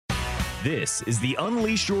This is the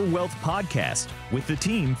Unleash Your Wealth podcast with the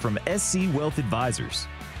team from SC Wealth Advisors.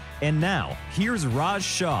 And now, here's Raj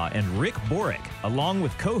Shah and Rick Borick, along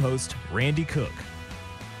with co-host Randy Cook.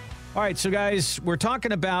 All right, so guys, we're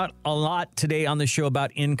talking about a lot today on the show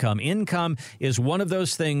about income. Income is one of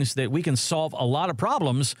those things that we can solve a lot of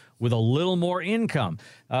problems with a little more income.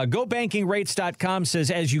 GoBankingRates.com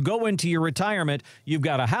says as you go into your retirement, you've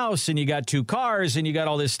got a house and you got 2 cars and you got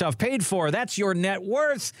all this stuff paid for. That's your net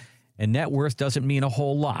worth. And net worth doesn't mean a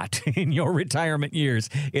whole lot in your retirement years.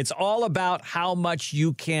 It's all about how much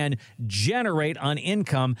you can generate on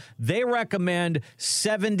income. They recommend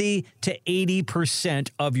 70 to 80%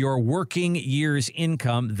 of your working year's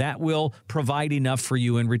income. That will provide enough for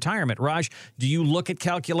you in retirement. Raj, do you look at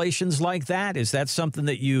calculations like that? Is that something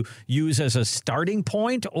that you use as a starting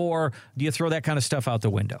point, or do you throw that kind of stuff out the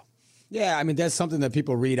window? Yeah, I mean, that's something that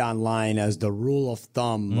people read online as the rule of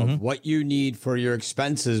thumb of what you need for your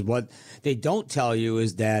expenses. What they don't tell you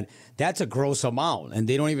is that that's a gross amount, and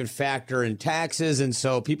they don't even factor in taxes. And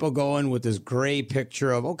so people go in with this gray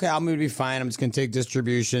picture of, okay, I'm going to be fine. I'm just going to take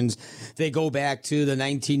distributions. They go back to the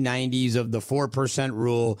 1990s of the 4%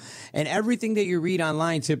 rule. And everything that you read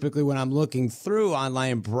online, typically when I'm looking through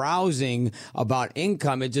online browsing about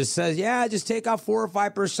income, it just says, yeah, just take out 4 or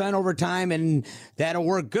 5% over time, and that'll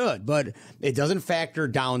work good. But it doesn't factor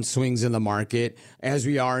down swings in the market as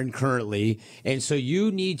we are in currently. And so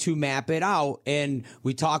you need to map it out. And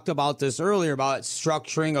we talked about this earlier about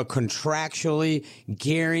structuring a contractually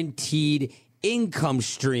guaranteed income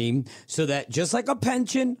stream so that just like a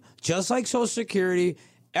pension, just like Social Security,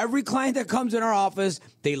 every client that comes in our office,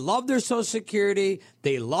 they love their Social Security.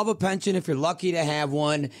 They love a pension if you're lucky to have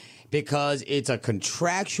one, because it's a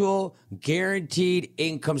contractual, guaranteed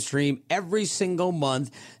income stream every single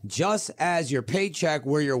month, just as your paycheck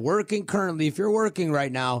where you're working currently. If you're working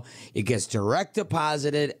right now, it gets direct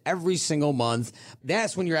deposited every single month.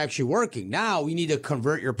 That's when you're actually working. Now we need to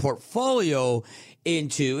convert your portfolio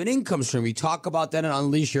into an income stream. We talk about that in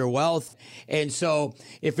Unleash Your Wealth. And so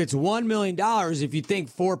if it's $1 million, if you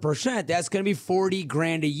think 4%, that's going to be 40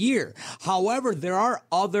 grand a year. However, there are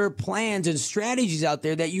other plans and strategies out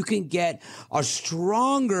there that you can get a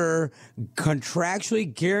stronger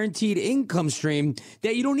contractually guaranteed income stream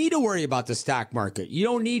that you don't need to worry about the stock market. You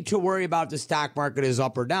don't need to worry about if the stock market is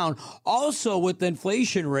up or down. Also with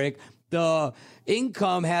inflation, Rick, the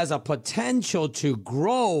income has a potential to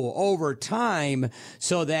grow over time,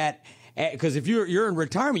 so that, because if you're in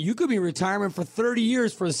retirement, you could be in retirement for 30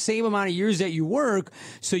 years for the same amount of years that you work.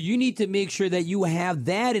 So you need to make sure that you have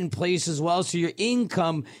that in place as well, so your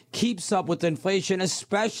income keeps up with inflation,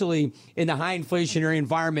 especially in the high inflationary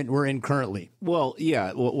environment we're in currently. Well,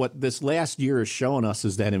 yeah, what this last year has shown us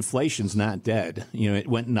is that inflation's not dead. You know, it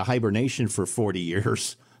went into hibernation for 40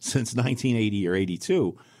 years since 1980 or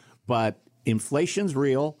 82. But inflation's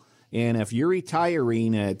real, and if you're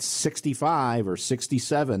retiring at 65 or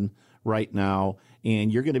 67 right now,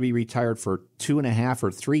 and you're going to be retired for 2.5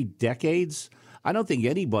 or 3 decades, I don't think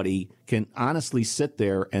anybody can honestly sit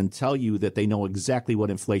there and tell you that they know exactly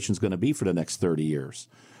what inflation's going to be for the next 30 years.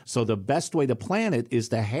 So the best way to plan it is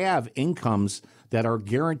to have incomes that are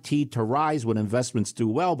guaranteed to rise when investments do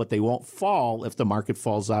well, but they won't fall if the market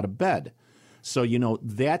falls out of bed. So, you know,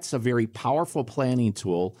 that's a very powerful planning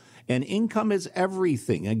tool. And income is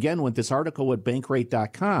everything. Again, with this article with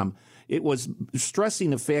Bankrate.com, it was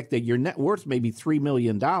stressing the fact that your net worth may be $3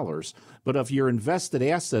 million, but if your invested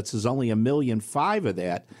assets is only $1.5 million of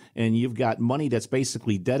that, and you've got money that's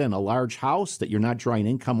basically dead in a large house that you're not drawing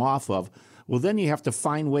income off of, well, then you have to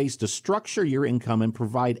find ways to structure your income and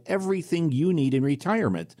provide everything you need in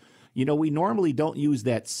retirement. You know, we normally don't use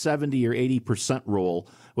that 70 or 80% rule.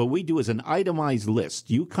 What we do is an itemized list.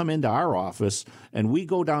 You come into our office and we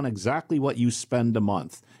go down exactly what you spend a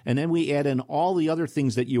month. And then we add in all the other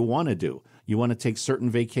things that you want to do. You want to take certain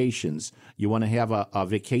vacations. You want to have a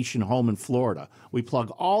vacation home in Florida. We plug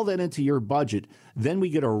all that into your budget. Then we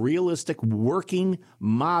get a realistic working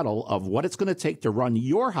model of what it's going to take to run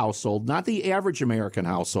your household, not the average American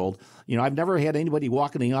household. You know, I've never had anybody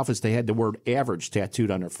walk in the office, they had the word average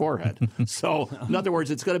tattooed on their forehead. So, in other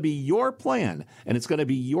words, it's going to be your plan, and it's going to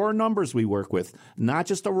be your numbers we work with, not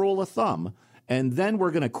just a rule of thumb. And then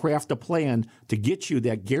we're going to craft a plan to get you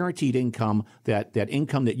that guaranteed income, that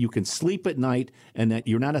income that you can sleep at night and that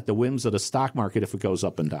you're not at the whims of the stock market if it goes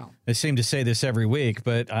up and down. I seem to say this every week,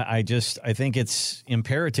 but I think it's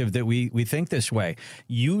imperative that we think this way.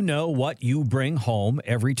 You know what you bring home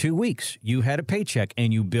every 2 weeks. You had a paycheck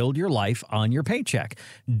and you build your life on your paycheck.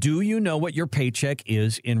 Do you know what your paycheck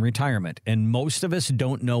is in retirement? And most of us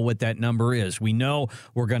don't know what that number is. We know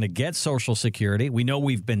we're going to get Social Security. We know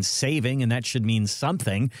we've been saving, and that should should mean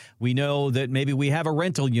something. We know that maybe we have a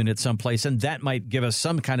rental unit someplace, and that might give us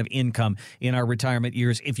some kind of income in our retirement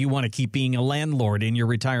years if you want to keep being a landlord in your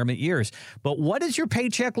retirement years. But what does your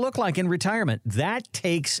paycheck look like in retirement? That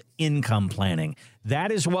takes income planning.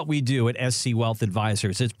 That is what we do at SC Wealth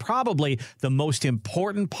Advisors. It's probably the most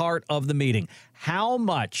important part of the meeting. How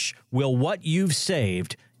much will what you've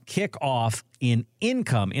saved kick off in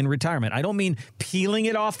income in retirement? I don't mean peeling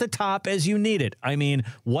it off the top as you need it. I mean,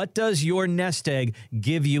 what does your nest egg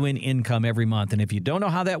give you in income every month? And if you don't know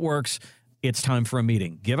how that works, it's time for a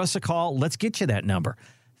meeting. Give us a call. Let's get you that number.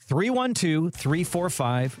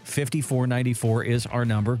 312-345-5494 is our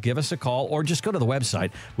number. Give us a call or just go to the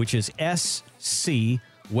website, which is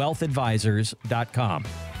scwealthadvisors.com.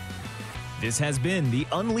 This has been the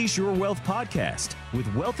Unleash Your Wealth podcast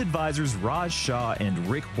with wealth advisors Raj Shah and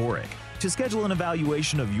Rick Borick. To schedule an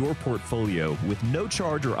evaluation of your portfolio with no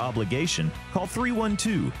charge or obligation, call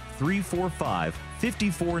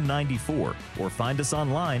 312-345-5494 or find us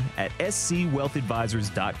online at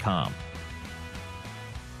scwealthadvisors.com.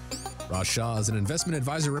 Raj Shah is an investment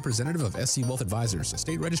advisor representative of SC Wealth Advisors, a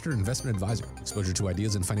state-registered investment advisor. Exposure to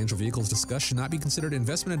ideas and financial vehicles discussed should not be considered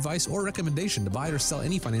investment advice or recommendation to buy or sell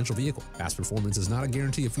any financial vehicle. Past performance is not a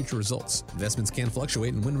guarantee of future results. Investments can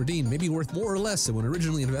fluctuate, and when redeemed may be worth more or less than when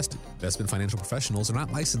originally invested. Investment financial professionals are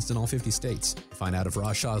not licensed in all 50 states. To find out if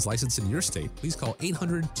Raj Shah is licensed in your state, please call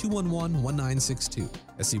 800-211-1962.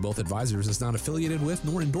 SC Wealth Advisors is not affiliated with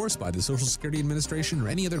nor endorsed by the Social Security Administration or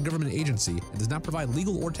any other government agency and does not provide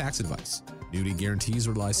legal or tax advice. Annuity guarantees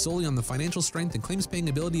rely solely on the financial strength and claims-paying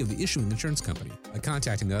ability of the issuing insurance company. By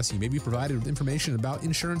contacting us, you may be provided with information about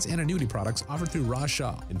insurance and annuity products offered through Raj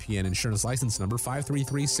Shah, NPN Insurance License Number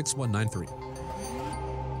 5336193.